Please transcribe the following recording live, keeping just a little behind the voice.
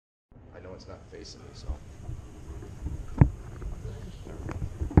it's not facing me, so.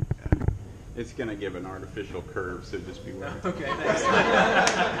 It's going to give an artificial curve, so just beware. Okay, thanks.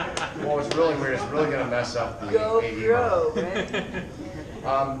 Well, it's really weird. It's really going to mess up the AE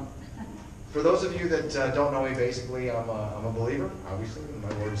model. For those of you that don't know me, basically, I'm a believer, obviously, in my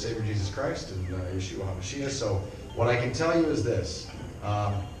Lord and Savior Jesus Christ and Yeshua HaMashiach. So what I can tell you is this.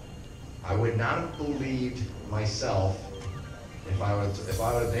 I would not have believed myself if I would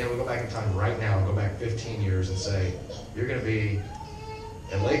have been able to go back in time right now, go back 15 years and say, you're going to be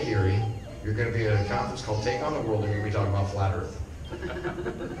in Lake Erie, you're going to be at a conference called Take on the World, and you're going to be talking about flat Earth.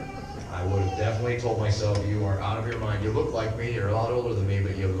 I would have definitely told myself, you are out of your mind. You look like me, you're a lot older than me,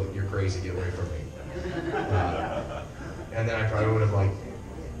 but you're crazy, get away from me. And then I probably would have like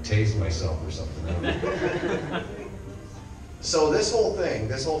tased myself or something. So this whole thing,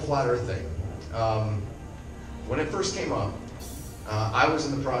 this whole flat Earth thing, when it first came up, I was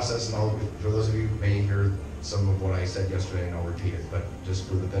in the process, and for those of you who may hear some of what I said yesterday, and I'll repeat it, but just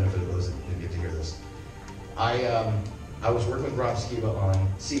for the benefit of those that didn't get to hear this. I was working with Rob Skiba on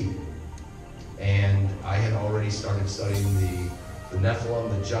seed, and I had already started studying the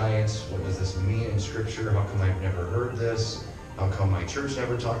Nephilim, the giants. What does this mean in Scripture? How come I've never heard this? How come my church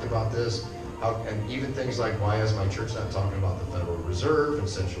never talked about this? And even things like, why is my church not talking about the Federal Reserve and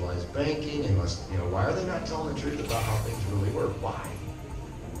centralized banking? And why are they not telling the truth about how things really work? Why?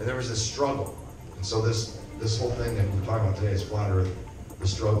 And there was this struggle. And so this whole thing that we're talking about today is flat Earth, the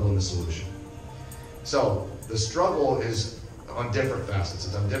struggle and the solution. So the struggle is on different facets.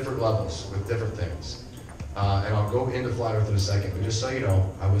 It's on different levels with different things. And I'll go into flat Earth in a second, but just so you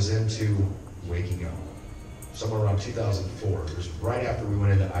know, I was into waking up. Somewhere around 2004, it was right after we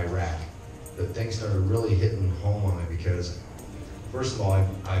went into Iraq, that things started really hitting home on me because, first of all,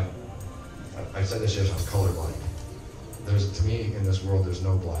 I said this yesterday, I'm colorblind. To me, in this world, there's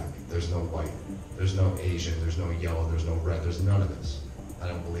no black, there's no white, there's no Asian, there's no yellow, there's no red, there's none of this. I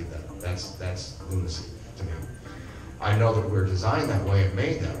don't believe that. That's lunacy to me. I know that we're designed that way and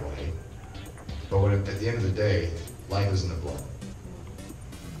made that way, but at the end of the day, life is in the blood.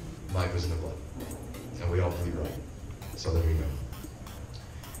 Life is in the blood. And we all bleed right. So there you go.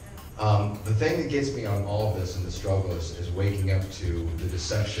 The thing that gets me on all of this and the struggle is waking up to the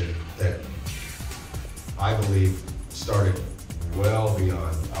deception that I believe started well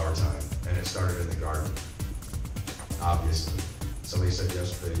beyond our time, and it started in the garden, obviously. Somebody said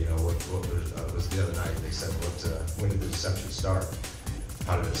yesterday, what was the other night, they said, when did the deception start?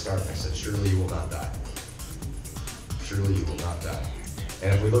 How did it start? And I said, surely you will not die. Surely you will not die.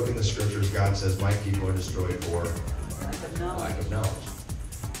 And if we look in the scriptures, God says, my people are destroyed for lack of knowledge.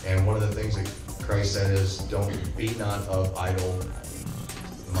 And one of the things that Christ said is, don't be not of idle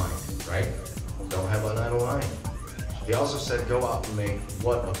mind, right? Don't have an idle mind. He also said, go out and make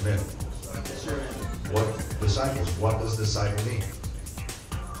what of men? What disciples? What does disciple mean?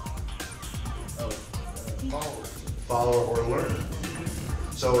 Follower or learner.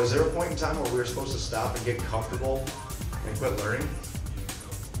 So is there a point in time where we're supposed to stop and get comfortable and quit learning?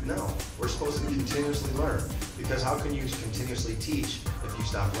 No, we're supposed to continuously learn, because how can you continuously teach if you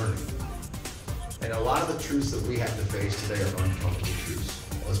stop learning? And a lot of the truths that we have to face today are uncomfortable truths.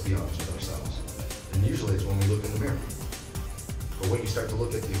 Let's be honest with ourselves. And usually it's when we look in the mirror. But when you start to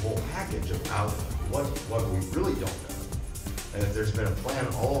look at the whole package of what we really don't know, and if there's been a plan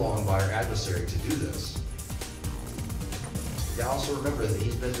all along by our adversary to do this, you also remember that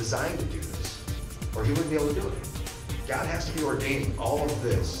he's been designed to do this, or he wouldn't be able to do it. God has to be ordaining all of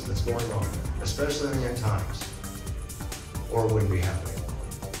this that's going on, especially in the end times, or it wouldn't be happening.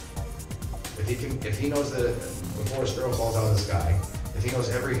 If he knows that before a sparrow falls out of the sky, if he knows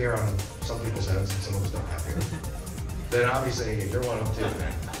every hair on some people's heads, and some of us don't have hair, then obviously you're one of them too,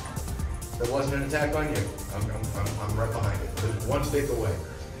 man. There wasn't an attack on you. I'm right behind it. There's one pick away.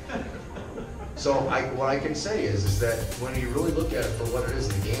 So what I can say is that when you really look at it for what it is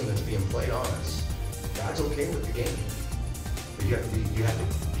in the game that's being played on us, God's okay with the game. But you have to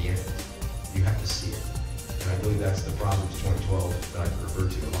be in it. You have to see it. And I believe that's the Proverbs 20:12 that I refer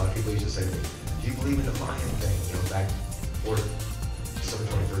to. A lot of people used to say to me, do you believe in the Mayan thing? Back for December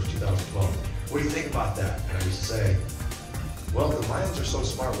 21st, 2012. What do you think about that? And I used to say, well, the Mayans are so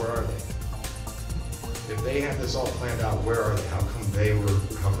smart, where are they? If they had this all planned out, where are they? How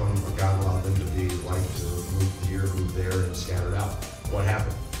come God allowed them to be life to move here, move there, and scattered out? What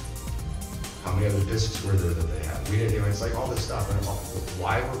happened? How many other discs were there that they had? We didn't, it's like all this stuff. And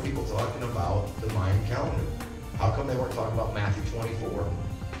why were people talking about the Mayan calendar? How come they weren't talking about Matthew 24?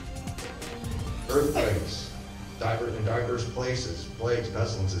 Earthquakes, in diverse places, plagues,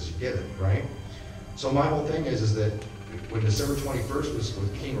 pestilences, you get it, right? So my whole thing is that when December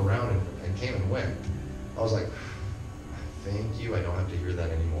 21st came around and came and went, I was like, thank you, I don't have to hear that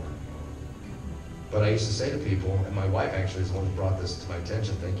anymore. But I used to say to people, and my wife actually is the one who brought this to my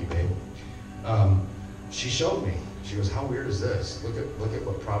attention, thank you, babe. She showed me, she goes, how weird is this? Look at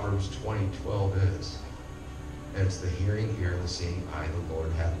what Proverbs 20:12 is. And it's the hearing ear and the seeing eye the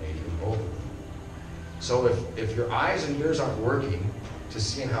Lord hath made even both of them. So if your eyes and ears aren't working to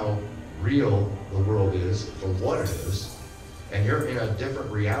seeing how real the world is for what it is, and you're in a different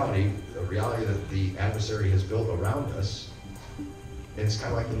reality, a reality that the adversary has built around us, it's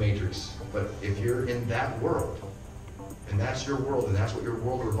kind of like the Matrix. But if you're in that world, and that's your world, and that's what your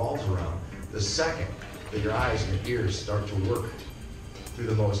world revolves around, the second that your eyes and your ears start to work through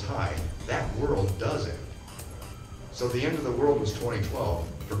the Most High, that world does it. So the end of the world was 2012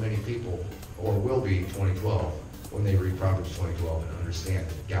 for many people, or will be 2012, when they read Proverbs 20:12 and understand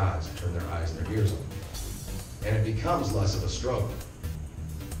that God's turned their eyes and their ears on. And it becomes less of a struggle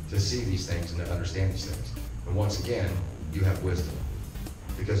to see these things and to understand these things. And once again, you have wisdom,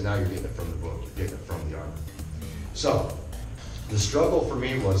 because now you're getting it from the book, you're getting it from the armor. So, the struggle for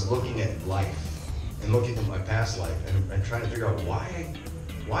me was looking at life and looking at my past life and trying to figure out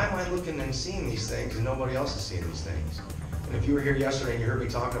why am I looking and seeing these things and nobody else is seeing these things? And if you were here yesterday and you heard me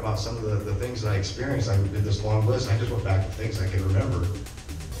talking about some of the things that I experienced, I did this long list. I just went back to things I could remember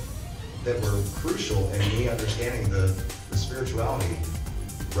that were crucial in me understanding the spirituality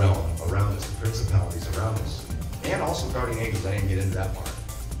realm around us, the principalities around us, and also guardian angels. I didn't get into that part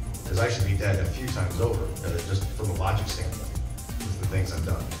because I should be dead a few times over, just from a logic standpoint, with the things I've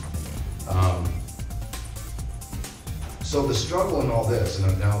done. So the struggle in all this,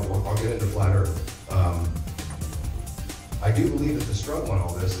 and now I'll get into flat Earth. I do believe that the struggle in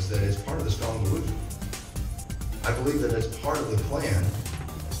all this is that it's part of the strong delusion. I believe that it's part of the plan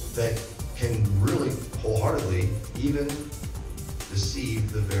that can really wholeheartedly even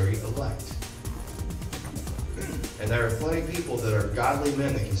deceive the very elect. And there are plenty of people that are godly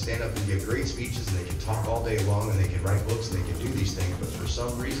men that can stand up and give great speeches and they can talk all day long and they can write books and they can do these things, but for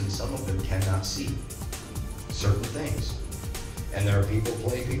some reason some of them cannot see certain things. And there are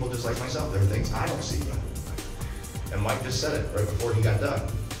plenty of people just like myself, there are things I don't see yet. And Mike just said it right before he got done.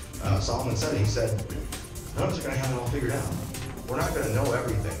 Solomon said it, he said, none of us are going to have it all figured out. We're not going to know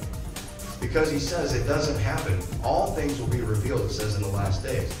everything. Because he says it doesn't happen. All things will be revealed, it says in the last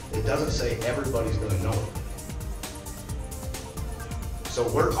days. It doesn't say everybody's going to know it. So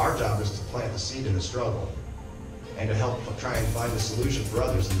our job is to plant the seed in the struggle and to help try and find the solution for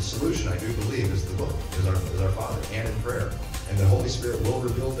others. And the solution, I do believe, is the book, is our Father, and in prayer. And the Holy Spirit will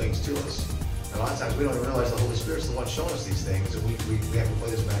reveal things to us. And a lot of times we don't even realize the Holy Spirit's the one showing us these things, and we have to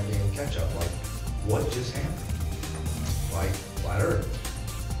play this mad game of catch up. Like, what just happened? Like, flat Earth.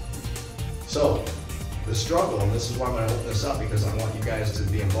 So, the struggle, and this is why I'm going to open this up, because I want you guys to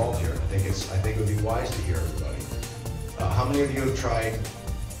be involved here. I think it would be wise to hear everybody. How many of you have tried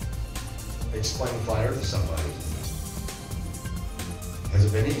explaining flat Earth to somebody? Has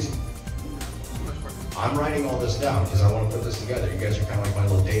it been easy? I'm writing all this down because I want to put this together. You guys are kind of like my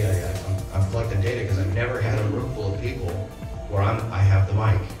little data. I'm collecting data because I've never had a room full of people where I have the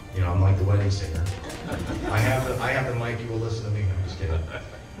mic. You know, I'm like the wedding singer. I have the mic. You will listen to me. I'm just kidding.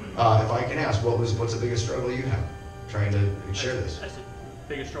 If I can ask, what's the biggest struggle you have trying to share this? That's the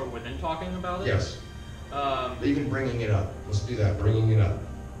biggest struggle within talking about it? Yes. Even bringing it up. Let's do that. Bringing it up.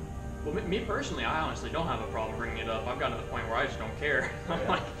 Well, me personally, I honestly don't have a problem bringing it up. I've gotten to the point where I just don't care. I'm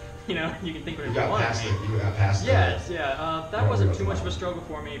like, you know, you can think whatever you want of me. You got past Yes, yeah. That wasn't too much of a struggle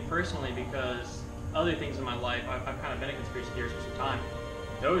for me personally because other things in my life, I've kind of been in conspiracy theories for some time.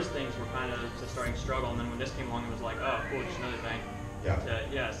 Those things were kind of the starting struggle, and then when this came along, it was like, oh, cool, just another thing.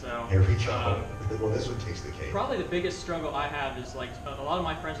 Yeah. So. Here we go. Well, this one takes the cake. Probably the biggest struggle I have is like a lot of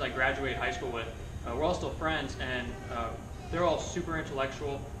my friends that I graduated high school with, we're all still friends, and they're all super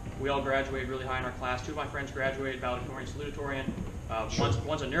intellectual. We all graduated really high in our class. Two of my friends graduated valedictorian, salutatorian.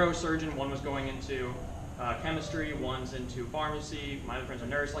 One's a neurosurgeon, one was going into chemistry, one's into pharmacy, my other friend's a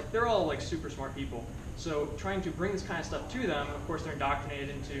nurse. Like, they're all like super smart people. So trying to bring this kind of stuff to them, of course they're indoctrinated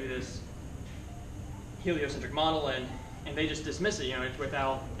into this heliocentric model, and they just dismiss it, you know,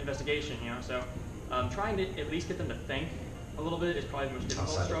 without investigation, you know. So trying to at least get them to think a little bit is probably the most difficult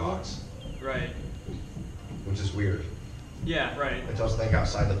struggle. Outside the box. Right. Which is weird. Yeah, right. It does think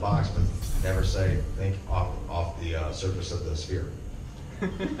outside the box, but never say think off the surface of the sphere.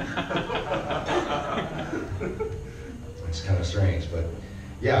 It's kind of strange, but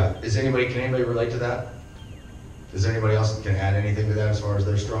yeah. Can anybody relate to that? Is there anybody else that can add anything to that as far as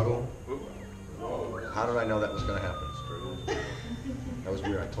their struggle? How did I know that was going to happen? That was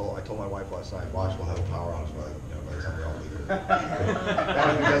weird. I told my wife last night, watch, we'll have a power outage by I'll tell me all leave it. That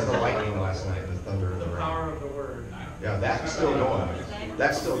was because of the lightning last night, the thunder and the rain. Power of the word. Yeah, that's still going.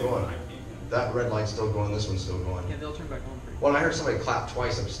 That's still going. That red light's still going, this one's still going. Yeah, they'll turn back on for you. Well, I heard somebody clap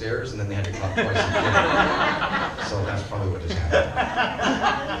twice upstairs, and then they had to clap twice again. So that's probably what just happened.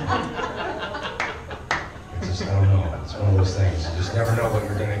 It's just, I don't know. It's one of those things. You just never know what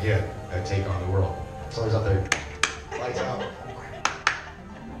you're going to get at Take on the World. Somebody's out there, lights out.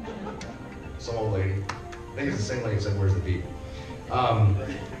 Some old lady. I think it's the same lady who said, "Where's the beat?" It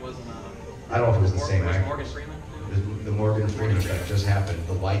wasn't, I don't know if it was the same was actor. Morgan Freeman? The Morgan Freeman effect just happened.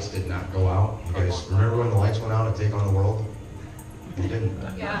 The lights did not go out. You guys remember when the lights went out at Take on the World? They didn't.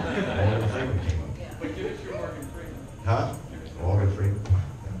 Yeah. Morgan Freeman came up. But give us your Morgan Freeman. Huh? Morgan Freeman?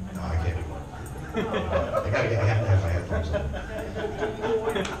 No, I can't do one. I have to have my headphones on.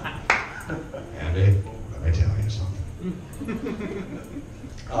 Andy, let me tell you something.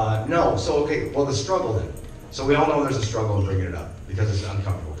 No, so okay, well the struggle then. So we all know there's a struggle in bringing it up because it's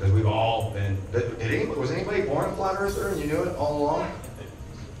uncomfortable. Because we've all been. Was anybody born a flat earther and you knew it all along?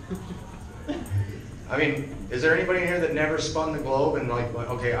 I mean, is there anybody in here that never spun the globe and like,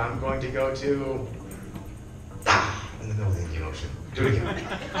 okay, I'm going to go to in the middle of the Indian Ocean. Do it again.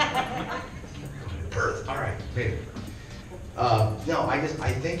 Perth. All right, maybe. No, I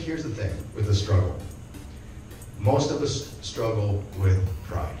think here's the thing with the struggle. Most of us struggle with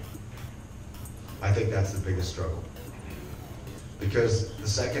pride. I think that's the biggest struggle. Because the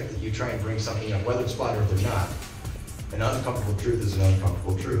second that you try and bring something up, whether it's flat earth or not, an uncomfortable truth is an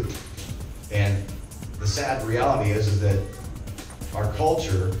uncomfortable truth. And the sad reality is that our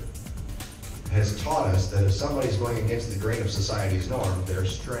culture has taught us that if somebody's going against the grain of society's norm, they're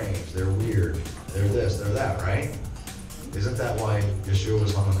strange, they're weird, they're this, they're that, right? Isn't that why Yeshua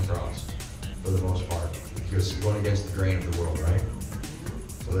was hung on the cross, for the most part? Because going against the grain of the world, right?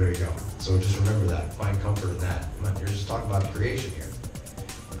 So there you go. So just remember that. Find comfort in that. You're just talking about creation here.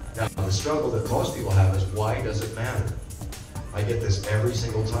 Now, the struggle that most people have is, why does it matter? I get this every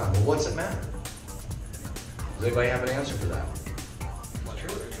single time. Well, what's it matter? Does anybody have an answer for that?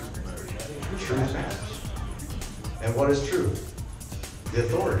 Truth matters. And what is truth? The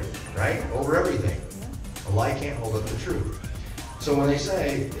authority, right? Over everything. A lie can't hold up the truth. So when they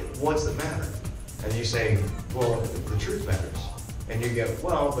say, what's the matter? And you say, well, the truth matters. And you go,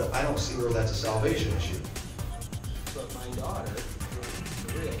 well, but I don't see where that's a salvation issue. But my daughter is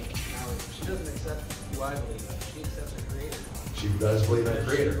real. Now, she doesn't accept who I believe in. She accepts her creator. She does believe in a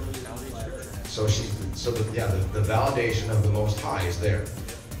creator. So the validation of the Most High is there.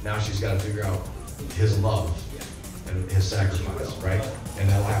 Now she's got to figure out His love and His sacrifice, right? And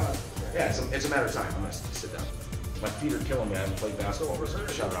that'll happen. Yeah, it's a matter of time. I'm gonna sit down. My feet are killing me. I haven't played basketball for shut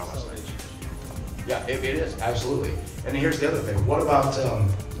it out last night. Yeah, it is absolutely. And here's the other thing. What about the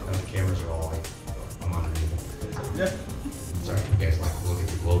cameras are all like, I'm underneath them. Sorry, you guys like to look at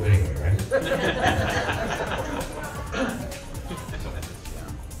the globe anyway, right?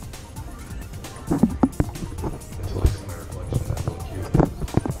 Until I see my reflection, that's really cute.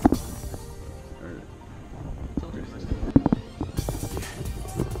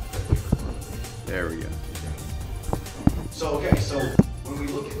 There we go. So okay, so when we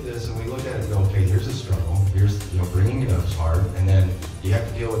look at this and we look at it and go, okay, here's a struggle, here's bringing it up is hard, and then you have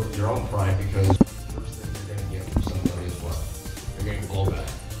to deal with your own pride because the first thing you're going to get from somebody is what? You're getting blowback.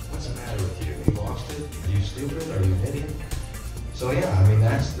 What's the matter with you? You lost it? Are you stupid? Are you an idiot? So yeah, I mean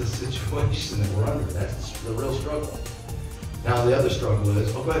that's the situation that we're under. That's the real struggle. Now the other struggle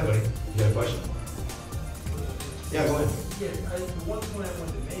is, oh go ahead, buddy. You got a question? Yeah, go ahead. Yes, the one point I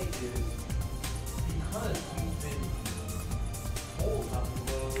wanted to make is because we've been told about the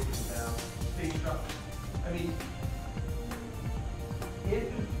globe and about space travel. I mean, if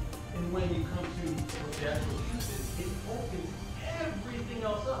and when you come to what the actual truth is, it opens everything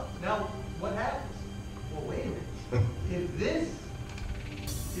else up. Now, what happens? Well, wait a minute. If this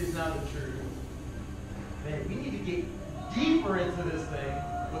is not the truth, then we need to get deeper into this thing,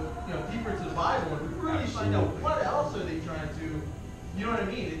 with, deeper into the Bible, and really find out what else are they trying to, you know what I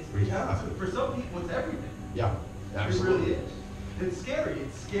mean? For some people, it's everything. Yeah, absolutely. It really is. It's scary.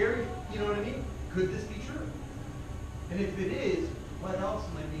 It's scary, you know what I mean? Could this be true? And if it is, what else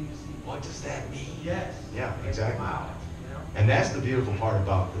might we need to see? What does that mean? Yes. Yeah, exactly. Wow. And that's the beautiful part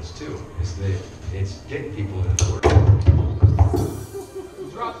about this too, is that it's getting people in the Word.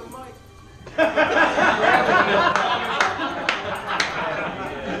 Drop the mic.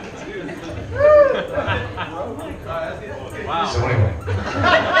 Wow. So anyway.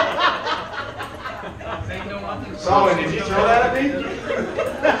 So, did you throw that at me?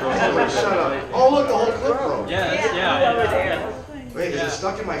 Shut up. Oh, look, the whole clip broke. Yeah. Wait, is it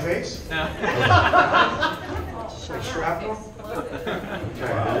stuck in my face? No. Shit, shrapnel? Exploded.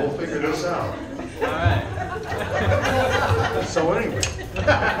 Okay, well, we'll figure this out. All right. So anyway, this is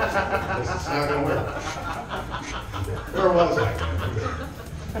not gonna work. Where was I?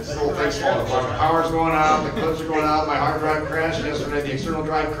 This little thing's falling apart. The power's going out, the clips are going out, my hard drive crashed yesterday, the external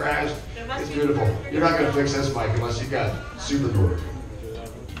drive crashed. It's beautiful. You're not gonna fix this, Mike, unless you've got super glue.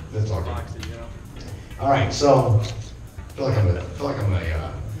 That's all good. All right, so I feel like I'm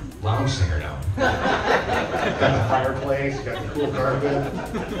a lounge singer now. Got the fireplace, got the cool carpet.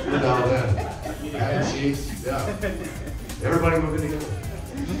 You're down then. Added seats, yeah. Everybody moving together.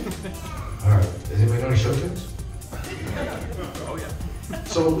 All right. Does anybody know any show tunes? Oh yeah.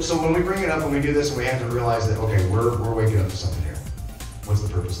 So when we bring it up and we do this, and we have to realize that okay, we're waking up to something here. What's the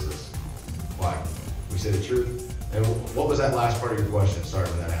purpose of this? Why? We say the truth. And what was that last part of your question? Sorry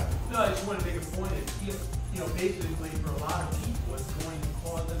when that happened. No, I just want to make a point. Basically for a lot of people, it's going to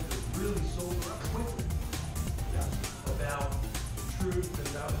cause them to really sober up quickly about the truth and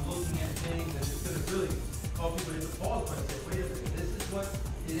about looking at things, and it's going to really cause people to pause and say, wait a minute, this is what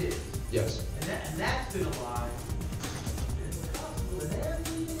it is. Yes. And that's been a lie. It's possible that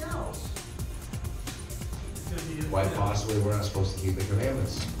everything else is going to be. Why possibly we're not supposed to keep the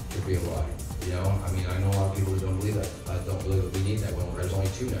commandments could be a lie. You know, I mean, I know a lot of people who don't believe that. I don't believe that we need that. Well, there's only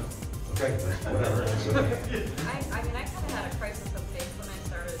 2 now. Okay, whatever. That's okay. I mean, I kind of had a crisis of faith when I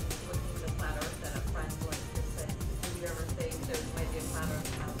started looking at the flat earth, and a friend just said, did you ever think there might be a flat earth?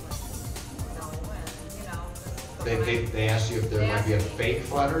 And I was like, no, and you know. They asked you if there might be a fake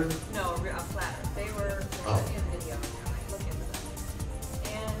flat earth? No, a flat earth. They were sent me a video, and I looked into them.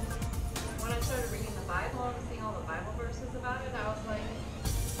 And when I started reading the Bible and seeing all the Bible verses about it, I was like,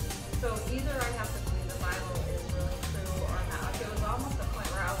 so either I have to believe the Bible is really true or not. Like, it was almost a point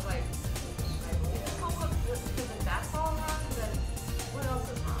where I was like, should I believe this whole book? Because if that's all wrong, then what else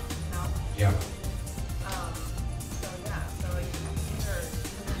is wrong, you know? Yeah. So yeah, so there's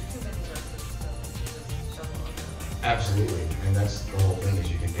too many verses to just struggle over. Absolutely. And that's the whole thing is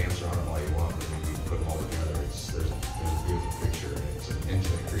you can dance around them all you want, but when you put them all together, there's a beautiful picture, and it's an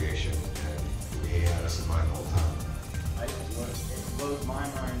intimate creation, and he had us in mind the whole time. It blows my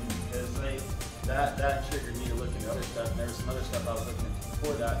mind because that triggered me to look into other stuff. And there was some other stuff I was looking into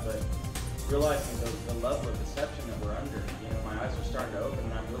before that, but realizing the level of deception that we're under, you know, my eyes are starting to open,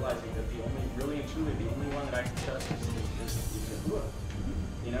 and I'm realizing that the only, really and truly, the only one that I can trust is Yahuwah.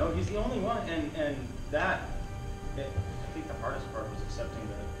 You know, he's the only one, and that, I think the hardest part was accepting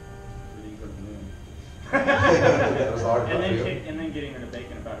that we didn't go to the moon. That was hard. And then getting into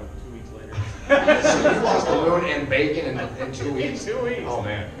bacon about 2 weeks later. So you lost the moon and bacon in 2 weeks? In 2 weeks. Oh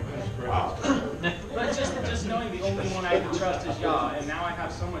man. Wow. But just knowing the only one I can trust is Yah, and now I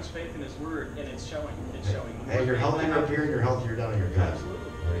have so much faith in His Word, and it's showing. It's showing. Hey, you're healthier up here, and you're healthier down in your gut.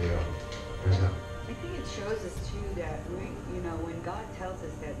 Absolutely. There you go. There's that. I think it shows us too that we, when God tells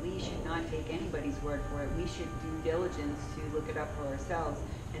us that we should not take anybody's word for it, we should do diligence to look it up for ourselves.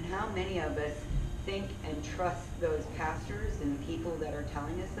 And how many of us think and trust those pastors and people that are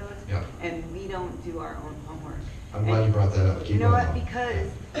telling us those, Yep. and we don't do our own homework. I'm glad you brought that up. Keep You know going what?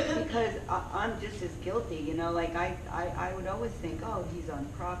 on. Because I'm just as guilty. Like I would always think, oh, he's on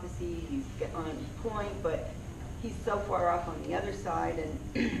prophecy, he's on point, but he's so far off on the other side,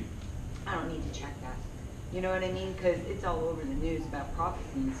 and I don't need to check that. You know what I mean? Because it's all over the news about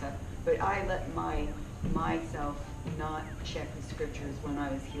prophecy and stuff. But I let myself not check the scriptures when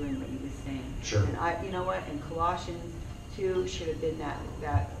I was hearing what he was saying. Sure. And you know what? And Colossians 2 should have been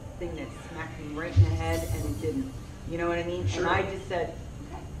that thing that smacked me right in the head, and it didn't. You know what I mean? Sure. And I just said,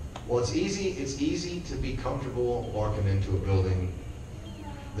 okay. Well, it's easy to be comfortable walking into a building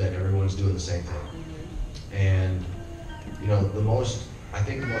that everyone's doing the same thing. Mm-hmm. And I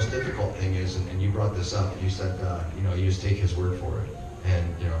think the most difficult thing is, and you brought this up, you said, you just take his word for it.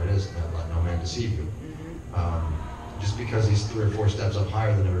 And, it is, let no man deceive you. Mm-hmm. Just because he's 3 or 4 steps up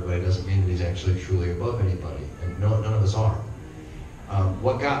higher than everybody doesn't mean that he's actually truly above anybody. And none of us are.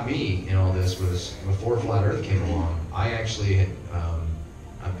 What got me in all this was before Flat Earth came along, I actually had,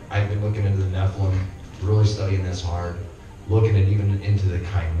 I've been looking into the Nephilim, really studying this hard, looking at even into the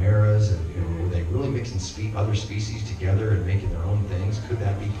chimeras, and were they really mixing other species together and making their own things? Could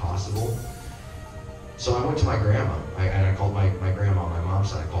that be possible? So I went to my grandma, and I called my grandma on my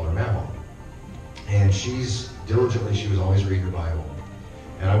mom's side, I called her Mama. And she was always reading her Bible.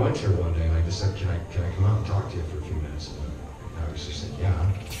 And I went to her one day and I just said, can I come out and talk to you for a few minutes? And she said,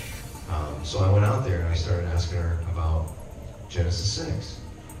 yeah. So I went out there and I started asking her about Genesis 6.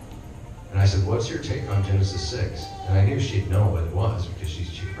 And I said, what's your take on Genesis 6? And I knew she'd know what it was because she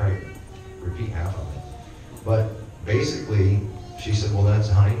could probably repeat half of it. But basically, she said, well, that's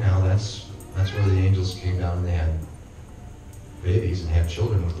where the angels came down and they had babies and have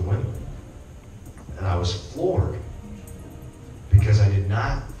children with the women. And I was floored because I did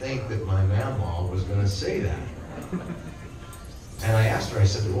not think that my mamaw was going to say that. And I asked her, I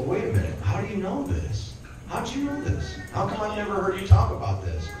said, well, wait a minute, how do you know this? How'd you know this? How come I've never heard you talk about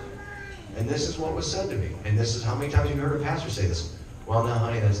this? And this is what was said to me. And this is how many times you've heard a pastor say this. Well, now,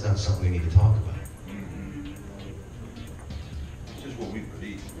 honey, that's not something we need to talk about. It's just what we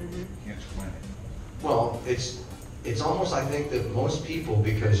believe. Can't explain it. Well, it's almost, I think, that most people,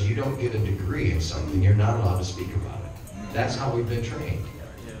 because you don't get a degree in something, you're not allowed to speak about it. That's how we've been trained.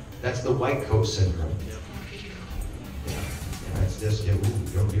 That's the white coat syndrome. That's just, ooh,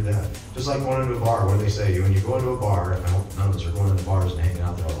 don't do that. Just like going into a bar, what do they say? When you go into a bar, I hope none of us are going into bars and hanging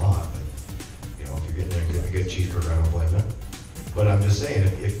out there a lot, but you know, if you're getting there and getting a good cheeseburger, I don't blame them. But I'm just saying,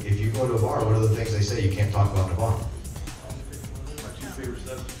 if you go to a bar, what are the things they say you can't talk about in a bar? My two favorite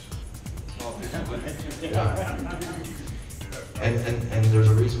subjects. Yeah. And there's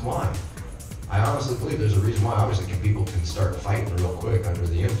a reason why. I honestly believe there's a reason why. Obviously, people can start fighting real quick under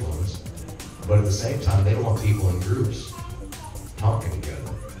the influence, but at the same time, they don't want people in groups talking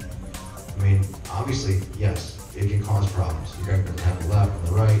together. I mean, obviously, yes, it can cause problems. You're going to have the left and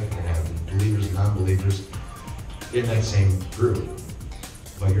the right, you're going to have believers and non-believers in that same group.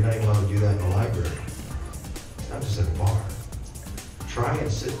 But you're not even allowed to do that in the library. It's not just at a bar. Try and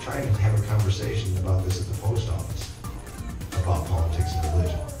have a conversation about this at the post office, about politics and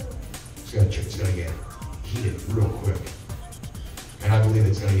religion. It's going to get heated real quick. And I believe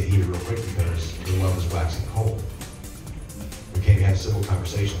it's going to get heated real quick because the love is waxing cold. We can't have civil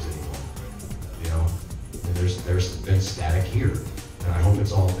conversations anymore, you know? And there's been static here, and I hope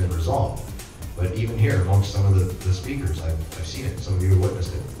it's all been resolved. But even here, amongst some of the speakers, I've seen it. Some of you have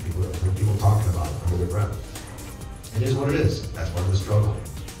witnessed it. People talking about it under their breath. It is what it is. That's part of the struggle.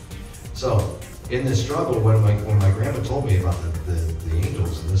 So, in this struggle, when my grandma told me about the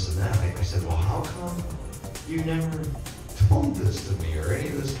angels and this and that, I said, well, how come you never told this to me or any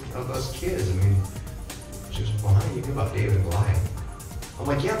of us kids? I mean, she goes, well, honey, you knew about David and Goliath. I'm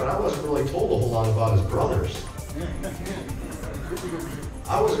like, yeah, but I wasn't really told a whole lot about his brothers.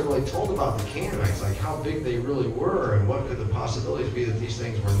 I wasn't really told about the Canaanites, like how big they really were and what could the possibilities be that these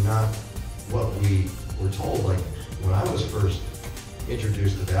things were not what we were told. Like when I was first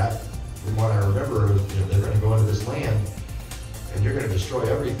introduced to that, from what I remember, they're going to go into this land and you're going to destroy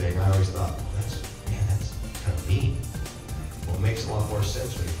everything. I always thought, that's kind of mean. Well, it makes a lot more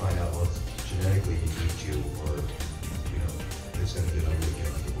sense when you find out, well, it's genetically unique to you, or, you know, it's going to get ugly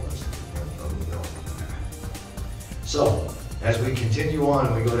again like it was. So, as we continue on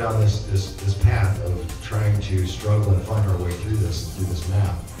and we go down this path of trying to struggle and find our way through this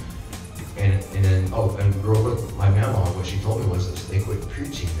map, and then, and real quick, my mama, what she told me was this, they quit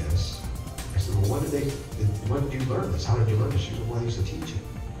preaching this. I said, well, when did you learn this? How did you learn this? She said, well, I used to teach it.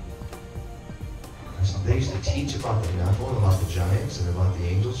 I said, they used to teach about the Nephilim, about the giants, and about the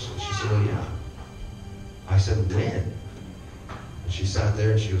angels? She said, well, yeah. I said, when? And she sat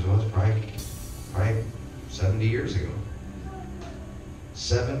there and she goes, well, it's probably 70 years ago.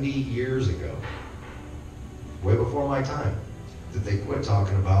 70 years ago, way before my time, that they quit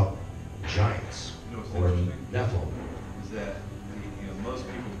talking about giants or Nephilim. Is that most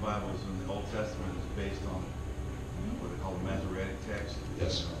people's Bibles in the Old Testament is based on what they call the Masoretic text.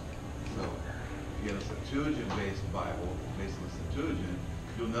 Yes. So if you have a Septuagint-based Bible, based on the Septuagint,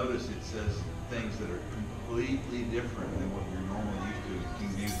 you'll notice it says things that are completely different than what you're normally used to,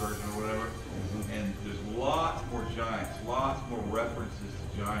 King James Version or whatever. And there's lots more giants, lots more references to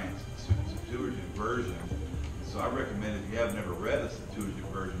giants in the Septuagint version. So I recommend if you have never read a Septuagint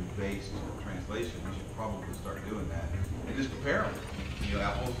version based translation, you should probably start doing that. And just compare them.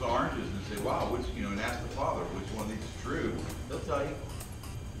 Apples to oranges and say, wow, which, and ask the Father, which one of these is true. They'll tell you.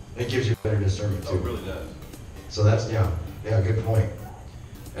 It gives you better discernment too. Oh, it really does. So that's, yeah, good point.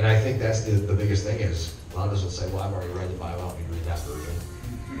 And I think that's the biggest thing is, a lot of us will say, well, I've already read the Bible, I don't need to read that version.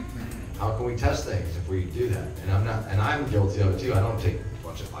 How can we test things if we do that? And I'm guilty of it too. I don't take a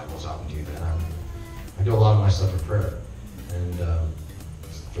bunch of Bibles out and do that. I do a lot of my stuff in prayer. And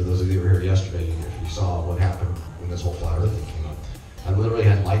for those of you who were here yesterday, if you saw what happened when this whole flat earth thing came up, I literally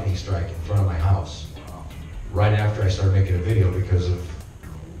had lightning strike in front of my house right after I started making a video because of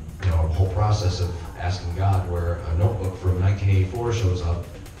the whole process of asking God, where a notebook from 1984 shows up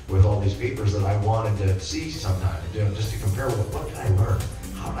with all these papers that I wanted to see sometime, just to compare what did I learn?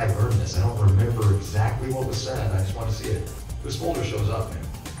 How did I learn this? I don't remember exactly what was said. I just want to see it. This folder shows up, man.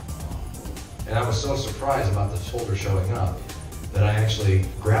 And I was so surprised about this folder showing up that I actually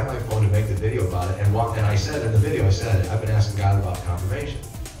grabbed my phone to make the video about it. And I said in the video, I've been asking God about confirmation.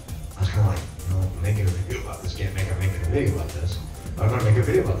 I was kind of like, making a video about this. Can't make I'm making a video about this. But I'm gonna make a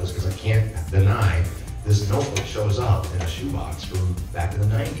video about this because I can't deny this notebook shows up in a shoebox from back in the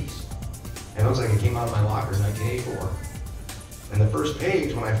 90s. And it looks like it came out of my locker in 1984. And the first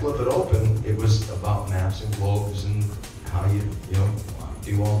page, when I flip it open, it was about maps and globes and how you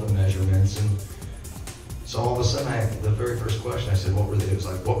do all the measurements. And so all of a sudden, the very first question I said, what were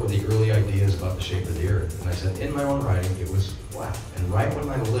the early ideas about the shape of the earth? And I said, in my own writing, it was flat. And right when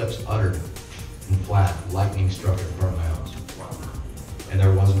my lips uttered in flat, lightning struck in front of my house. And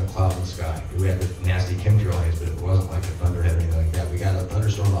there wasn't a cloud in the sky. We had the nasty chemtrail haze, but it wasn't like a thunderhead or anything like that. We got a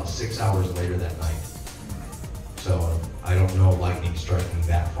thunderstorm about 6 hours later that night. So I don't know lightning striking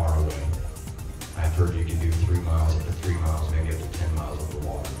that far away. I've heard you can do 3 miles, up to 3 miles, maybe up to 10 miles over the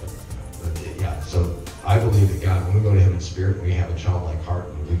water. But yeah, so I believe that God, when we go to Him in spirit, we have a childlike heart,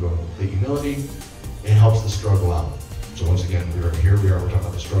 and we go in complete humility, it helps the struggle out. So once again, we're talking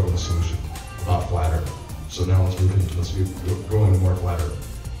about the struggle and the solution, about flat earth. So now let's go into more flat earth.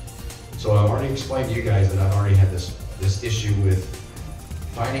 So I've already explained to you guys that I've already had this issue with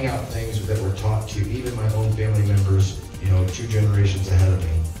finding out things that were taught to even my own family members, 2 generations ahead of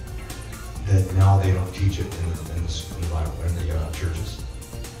me, that now they don't teach it in the Bible, in the churches.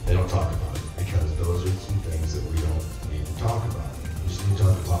 They don't talk about it because those are some things that we don't need to talk about. We just need to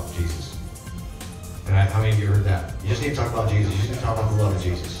talk about Jesus. And how many of you heard that? You just need to talk about Jesus. You just need to talk about the love of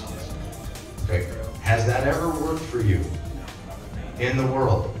Jesus. Okay. Has that ever worked for you in the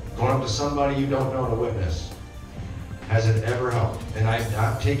world? Going up to somebody you don't know to witness. Has it ever helped? And I'm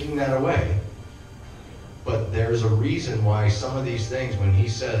not taking that away, but there's a reason why some of these things, when He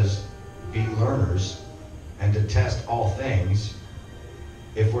says, be learners and to test all things,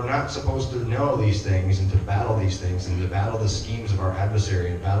 if we're not supposed to know these things and to battle these things and to battle the schemes of our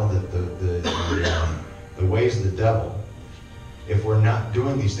adversary and battle the ways of the devil, if we're not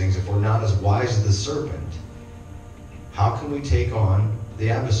doing these things, if we're not as wise as the serpent, how can we take on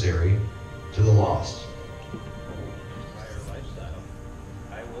the adversary to the lost? By our lifestyle.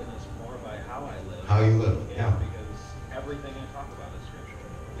 I witness more by how I live. How you live, yeah. Because everything I talk about is scripture.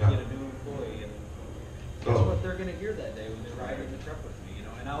 Yeah. You get a new employee, and guess what they're going to hear that day when they ride in the truck with me,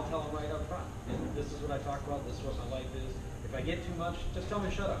 and I'll tell them right up front. And this is what I talk about. This is what my life is. If I get too much, just tell me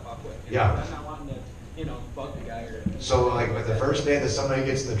to shut up. I'll quit. Yeah. I'm not wanting to, bug the guy or. So, like, the first day that somebody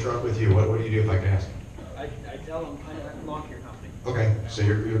gets in the truck with you, what do you do if I can ask? I tell them I belong to your company. Okay, so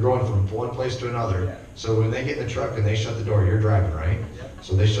you're going from one place to another. Yeah. So when they get in the truck and they shut the door, you're driving, right? Yeah.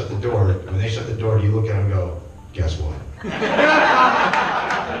 So they shut the door. When they shut the door, you look at them and go, guess what? Pretty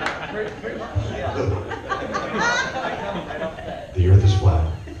much, yeah. I tell them right off the bat. The earth is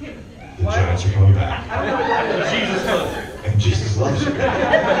flat. The giants are coming back. Jesus loves you. And Jesus loves you.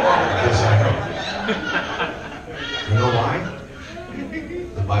 Yes, I know. You know why?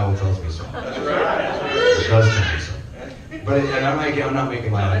 The Bible tells me so. It does tell me so. But and I'm not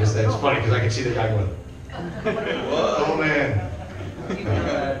making light. I just it's funny because I can see the guy going, oh man. With the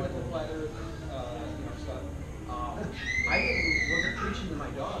flat earth, stuff. Wasn't preaching to my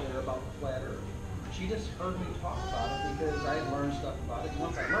daughter about the flat earth. She just heard me talk about it because I had learned stuff about it.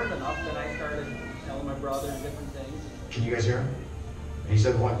 Once I learned enough, then I started telling my brother and different things. Can you guys hear him? He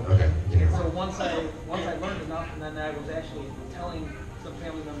said what? Okay. So once I learned enough, and then I was actually telling some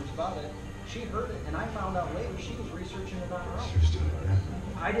family members about it, she heard it, and I found out later she was researching it on her own. She was doing it, yeah.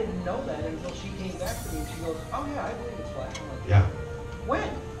 I didn't know that until she came back to me and she goes, oh yeah, I believe it's flat. I'm like, Yeah. when?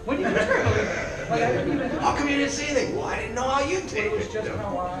 When did you start believing it? Like, I didn't even know. How come you didn't see anything? Well, I didn't know how you But did. it was just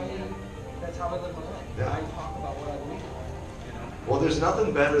that's how I live my life. Yeah. I talk about what I believe. Well, there's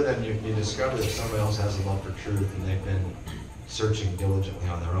nothing better than you discover that somebody else has a love for truth and they've been searching diligently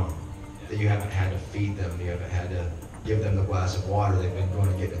on their own. That you haven't had to feed them, you haven't had to give them the glass of water, they've been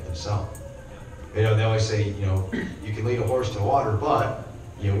going to get it themselves. They always say, you can lead a horse to water, but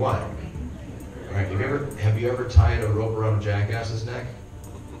you what? Right? Have you ever tied a rope around a jackass's neck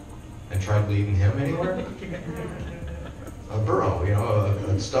and tried leading him anywhere? A burro,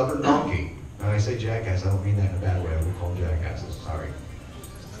 a stubborn donkey. When I say jackass, I don't mean that in a bad way. I would call them jackasses. Sorry.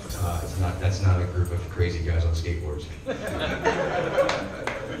 That's not a group of crazy guys on skateboards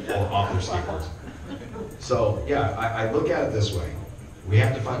or off their skateboards. So yeah, I look at it this way: we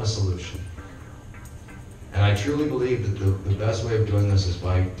have to find a solution. And I truly believe that the best way of doing this is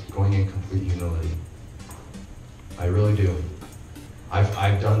by going in complete humility. I really do.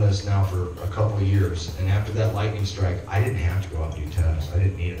 I've done this now for a couple of years, and after that lightning strike, I didn't have to go out and do tests. I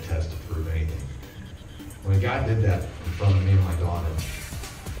didn't need a test to prove anything. When God did that in front of me and my daughter,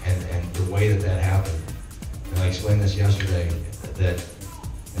 and the way that happened, and I explained this yesterday,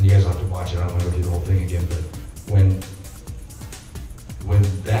 and you guys will have to watch it, I don't want to go through the whole thing again, but when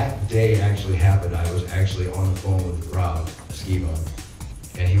when that day actually happened, I was actually on the phone with Rob Skiba,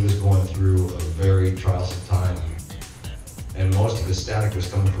 and he was going through a very trialsome time. And most of the static was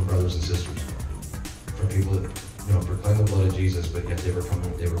coming from brothers and sisters, from people that, you know, proclaim the blood of Jesus, but yet they were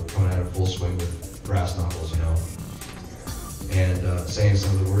coming out of full swing with brass knuckles, you know, and saying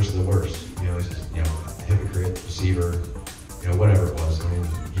some of the worst of the worst. You know, he's just, you know, hypocrite, deceiver, you know, whatever it was. I mean,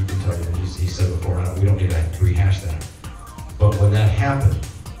 you can tell you, he said before, we don't need to rehash that. But when that happened,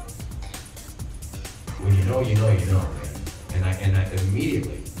 when you know, you know, you know, man. And I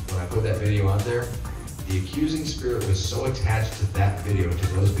immediately, when I put that video out there, the accusing spirit was so attached to that video, to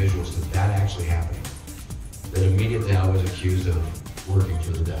those visuals, to that actually happening, that immediately I was accused of working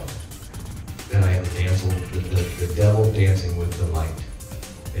for the devil. Then I had to dance, the devil dancing with the light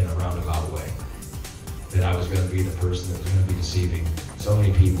in a roundabout way. That I was going to be the person that was going to be deceiving so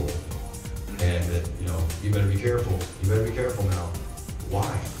many people. And that, you know, you better be careful. You better be careful now. Why?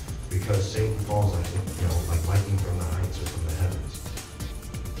 Because Satan falls like, you know, like lightning from the heights or from the heavens.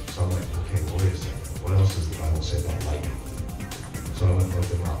 So I'm like, okay, well, wait a second. What else does the Bible say about lightning? So I went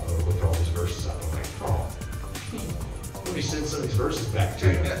and looked all these verses up. I'm like, oh, let me send some of these verses back to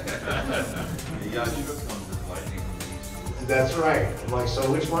you. Yeah, you took one with lightning from the east. That's right. I'm like, so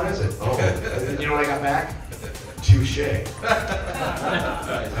which one is it? Oh, you know what I got back? Touche.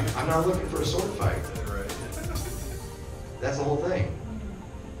 I'm not looking for a sword fight. That's the whole thing.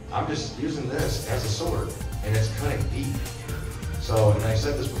 I'm just using this as a sword, and it's cutting deep. So, and I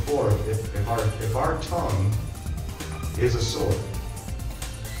said this before, if our tongue is a sword,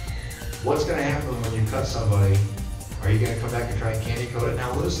 what's going to happen when you cut somebody? Are you going to come back and try and candy coat it?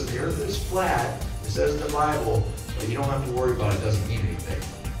 Now listen, the earth is flat. It says in the Bible, but you don't have to worry about it. It doesn't mean anything.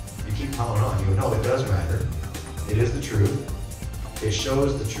 You keep piling on. You go, no, it does matter. It is the truth. It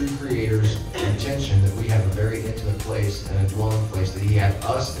shows the true Creator's intention that we have a very intimate place and a dwelling place, that He had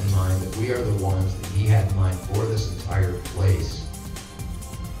us in mind, that we are the ones that He had in mind for this entire place.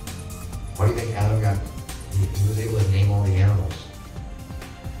 Why do you think Adam got, he was able to name all the animals?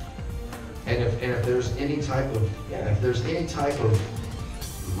 And if there's any type of, if there's any type of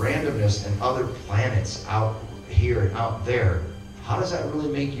randomness and other planets out here and out there, how does that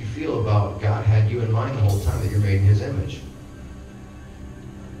really make you feel about God had you in mind the whole time that you're made in His image?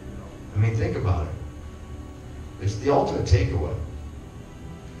 I mean, think about it. It's the ultimate takeaway.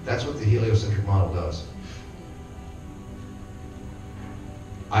 That's what the heliocentric model does.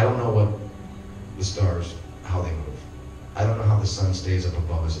 I don't know what the stars, how they move. I don't know how the sun stays up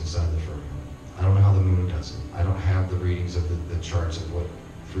above us inside the firmament. I don't know how the moon does it. I don't have the readings of the charts of what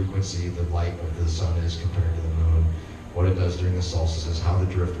frequency the light of the sun is compared to the moon, what it does during the solstices, how the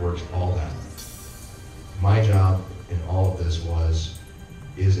drift works, all that. My job in all of this was,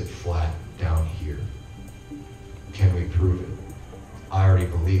 is it flat down here? Can we prove it? I already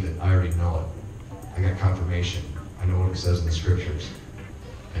believe it. I already know it. I got confirmation. I know what it says in the scriptures.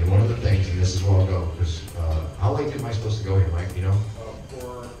 And one of the things, and this is where I'll go, because how late am I supposed to go here, Mike? You know?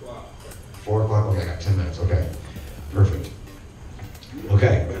 4 o'clock. 4 o'clock? Okay, I got 10 minutes. Okay, perfect.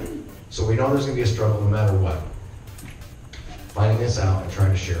 Okay, so we know there's going to be a struggle no matter what. Finding this out and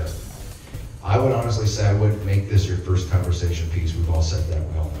trying to share it. I would honestly say I wouldn't make this your first conversation piece. We've all said that.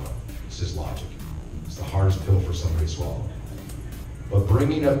 We all know it. It's just logic. It's the hardest pill for somebody to swallow. But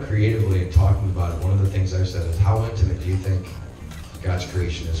bringing up creatively and talking about it, one of the things I've said is, how intimate do you think God's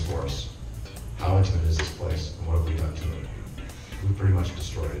creation is for us? How intimate is this place, and what have we done to it? We pretty much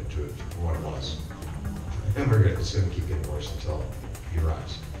destroyed it to what it was. And it's going to keep getting worse until He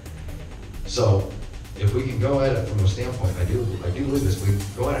arrives. So, if we can go at it from a standpoint, I do believe this, we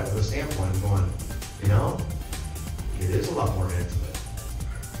go at it from a standpoint of going, you know, it is a lot more intimate.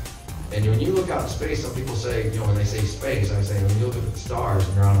 And when you look out in space, some people say, you know, when they say space, I say, when you look at the stars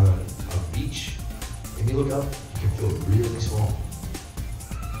and you're on a beach, and you look up, you can feel really small.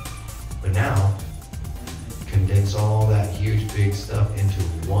 But now, condense all that huge, big stuff into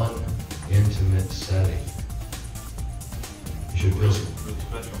one intimate setting. You should feel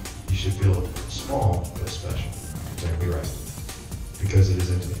special. You should feel small but special. Exactly right. Because it is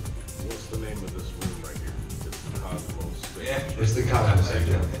intimate. What's the name of this room right here? It's the cosmos. Yeah. It's the cosmos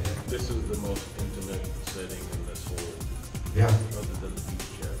section. This is the most intimate setting in this whole, Yeah. other than the beach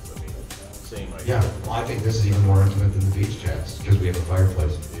chats. I mean, same idea. Yeah. Well, I think this is even more intimate than the beach chats because we have a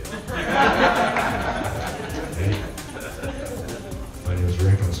fireplace. Hey. My name is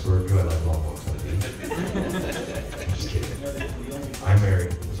Rick. I'm a Scorpio. I like long walks on the beach. I'm just kidding. I'm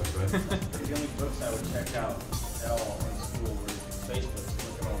married. The only books I would check out at all in school were space books to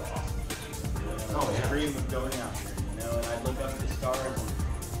look at all the awesome pictures of doing it. Oh, yeah. I dream of going out here, you know, and I'd look up at the stars and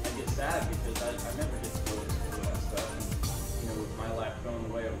I'd get sad because I never get to go to school and that stuff. And, you know, with my life going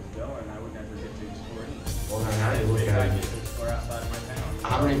now you look at it. We're outside of my town.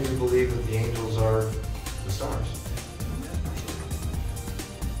 How many of you believe that the angels are the stars?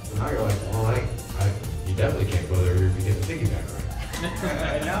 So now you're like, well, you definitely can't go there if you get the piggyback right.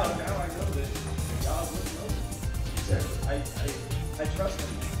 And now I know that God knows. Exactly. I trust him.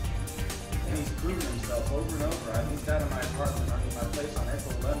 And he's proven himself over and over. I moved out of my apartment, my place on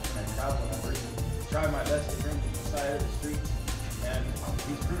April 11th, and I traveled over and tried my best to bring him to the side of the street. And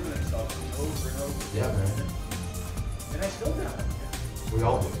he's proven himself over and over. Yeah, man. And I still got him. We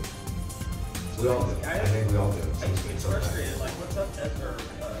all do. We all do. I think we all do. It's frustrated. Like, what's up, Ezra,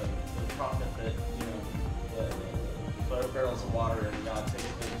 the prophet that, you know, the barrels of water and God takes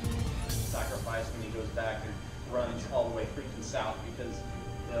the sacrifice when he goes back and runs all the way freaking south because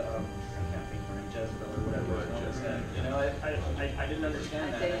the, I can't think for him, Jezebel or whatever it's known as then. You know, I didn't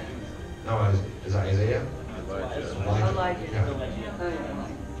understand that. No, is that Isaiah? Elijah. Yeah.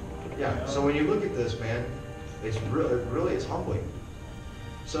 Yeah, so when you look at this, man, it's really it's humbling.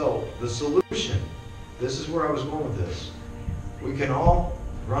 So the solution, this is where I was going with this. We can all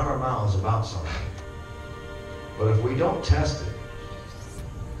run our mouths about something, but if we don't test it,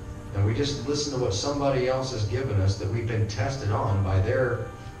 and we just listen to what somebody else has given us that we've been tested on by their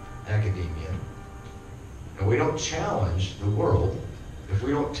academia, and we don't challenge the world, if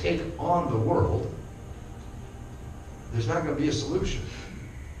we don't take on the world, there's not going to be a solution.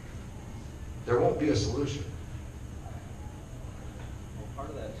 There won't be a solution. Well, part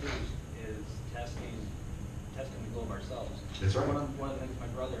of that too is testing the globe ourselves. That's right. One of the things my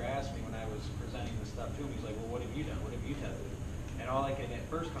brother asked me when I was presenting this stuff to him, he's like, well, what have you done? What have you tested? And all I can at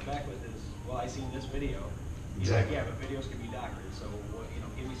first come back with is, well, I seen this video. He's Exactly. like, yeah, but videos can be doctored, so what, you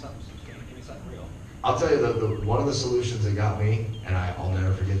know, give me something substantial, give me something real. I'll tell you, one of the solutions that got me, and I'll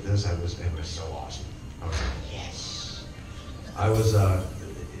never forget this, it was so awesome. I was like, yes. I was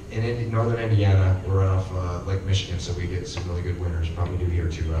in northern Indiana. We're off Lake Michigan, so we get some really good winters. Probably do here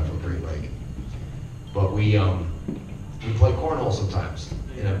too, off of Great Lake. But we play cornhole sometimes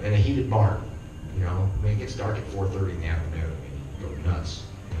in a heated barn. You know, I mean, it gets dark at 4:30 in the afternoon. I mean, you go nuts.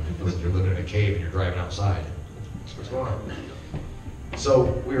 You know, you're living in a cave and you're driving outside. That's what's going on. So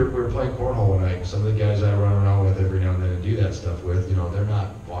we were playing cornhole one night. Some of the guys I run around with every now and then and do that stuff with, you know, they're